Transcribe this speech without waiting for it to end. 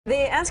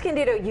The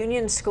Escondido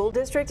Union School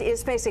District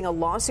is facing a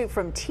lawsuit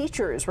from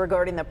teachers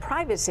regarding the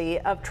privacy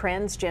of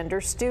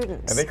transgender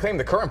students. And they claim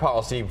the current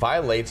policy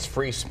violates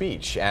free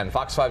speech. And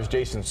Fox 5's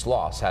Jason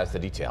Sloss has the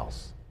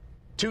details.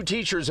 Two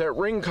teachers at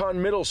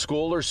Rincon Middle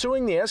School are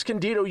suing the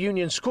Escondido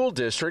Union School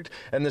District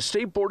and the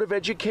State Board of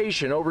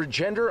Education over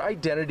gender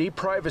identity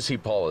privacy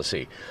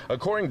policy.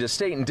 According to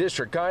state and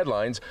district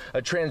guidelines,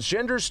 a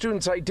transgender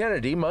student's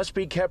identity must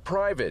be kept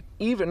private,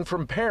 even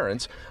from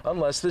parents,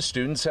 unless the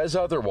student says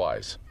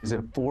otherwise.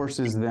 It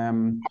forces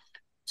them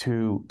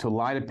to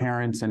lie to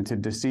parents and to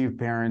deceive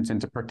parents and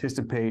to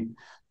participate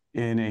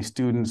in a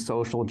student's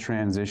social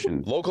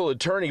transition. Local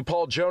attorney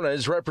Paul Jonah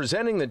is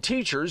representing the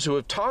teachers who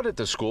have taught at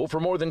the school for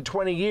more than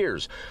 20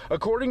 years.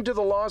 According to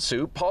the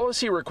lawsuit,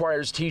 policy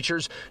requires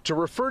teachers to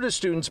refer to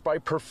students by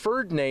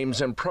preferred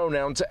names and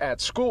pronouns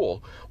at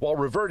school, while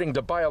reverting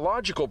to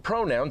biological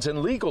pronouns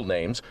and legal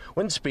names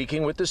when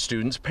speaking with the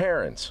student's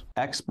parents.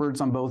 Experts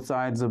on both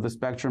sides of the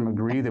spectrum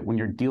agree that when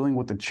you're dealing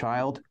with a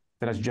child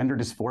that has gender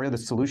dysphoria, the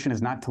solution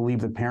is not to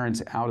leave the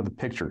parents out of the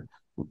picture.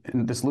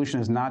 And the solution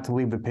is not to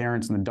leave the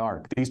parents in the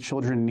dark. These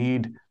children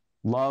need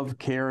love,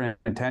 care, and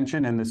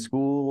attention, and the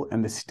school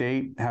and the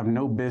state have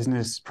no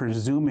business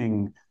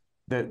presuming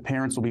that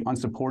parents will be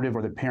unsupportive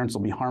or that parents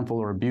will be harmful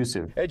or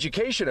abusive.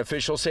 Education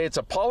officials say it's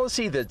a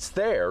policy that's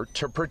there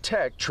to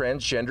protect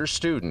transgender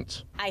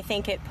students. I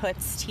think it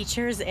puts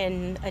teachers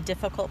in a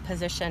difficult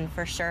position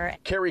for sure.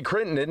 Carrie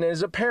Crittenden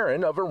is a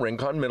parent of a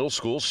Rincon Middle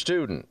School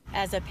student.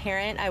 As a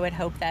parent, I would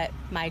hope that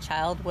my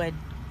child would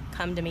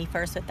come to me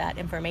first with that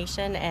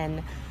information,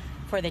 and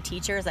for the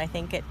teachers, I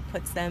think it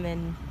puts them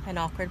in an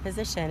awkward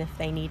position if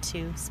they need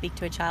to speak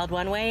to a child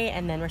one way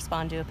and then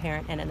respond to a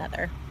parent in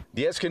another.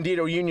 The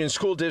Escondido Union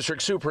School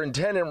District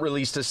superintendent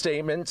released a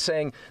statement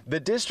saying the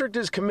district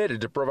is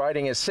committed to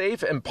providing a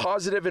safe and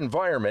positive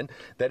environment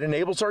that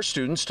enables our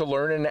students to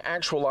learn and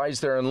actualize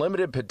their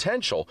unlimited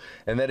potential,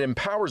 and that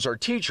empowers our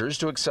teachers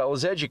to excel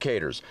as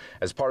educators.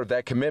 As part of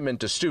that commitment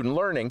to student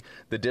learning,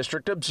 the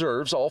district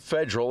observes all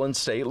federal and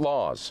state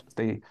laws.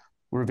 They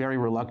were very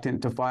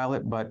reluctant to file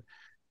it, but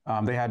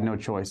they had no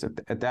choice.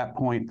 At that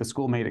point, the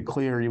school made it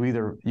clear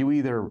you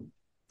either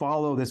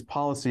follow this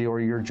policy or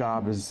your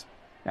job is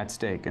at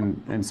stake,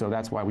 and so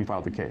that's why we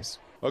filed the case.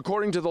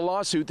 According to the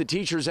lawsuit, the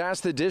teachers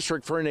asked the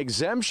district for an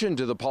exemption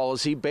to the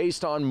policy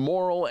based on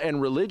moral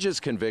and religious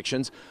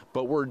convictions,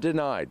 but were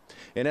denied.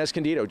 In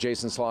Escondido,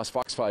 Jason Sloss,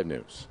 Fox 5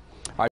 News.